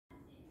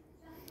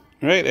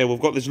Right there, we've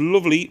got this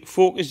lovely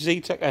Focus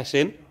Zetec S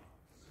in.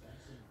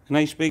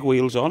 Nice big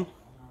wheels on.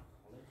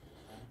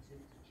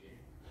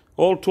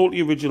 All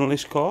totally original,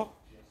 this car.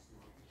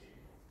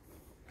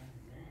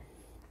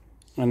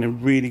 And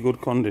in really good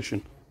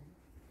condition.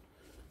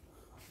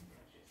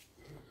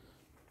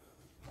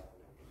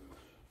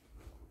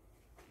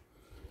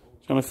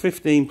 It's on a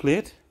 15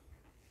 plate.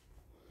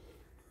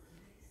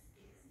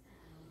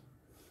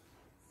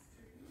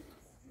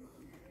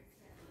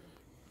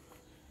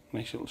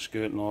 Nice little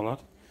skirt and all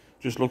that.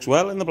 Just looks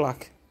well in the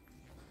black.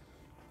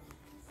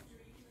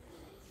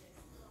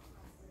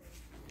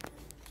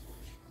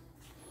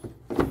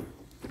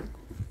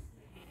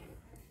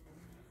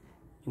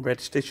 Red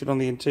stitching on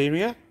the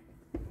interior.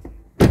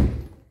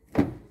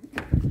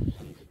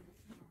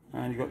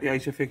 And you've got the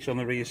Isofix on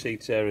the rear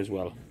seats there as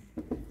well.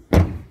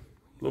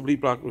 Lovely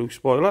black roof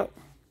spoiler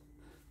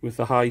with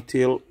the high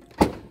tail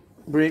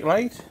brake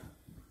light.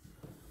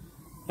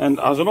 And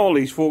as on all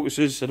these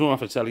Focuses, I don't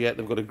have to tell you yet,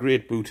 they've got a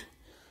great boot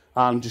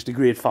and just a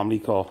great family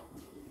car.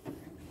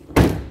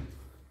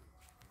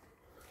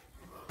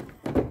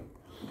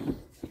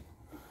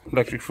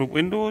 Electric front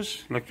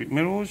windows, electric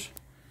mirrors.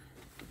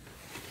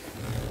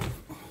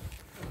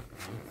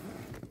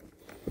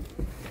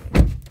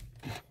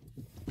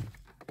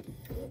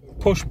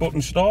 Push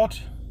button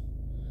start.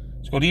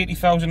 It's got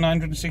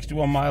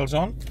 80,961 miles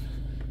on.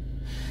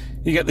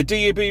 You get the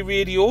DAB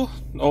radio,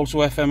 also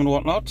FM and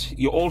whatnot.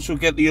 You also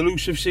get the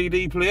elusive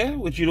CD player,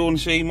 which you don't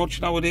see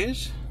much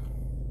nowadays.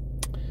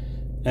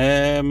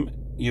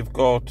 You've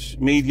got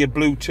media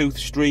Bluetooth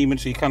streaming,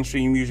 so you can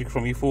stream music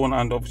from your phone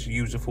and obviously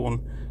use the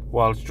phone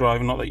whilst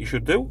driving, not that you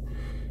should do.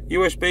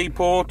 USB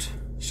port,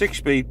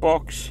 6-speed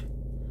box.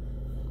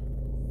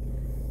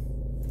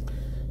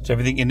 It's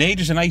everything you need.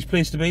 It's a nice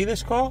place to be,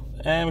 this car.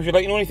 If you'd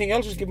like to know anything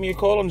else, just give me a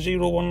call on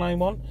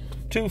 0191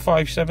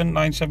 257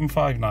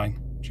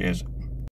 9759. Cheers.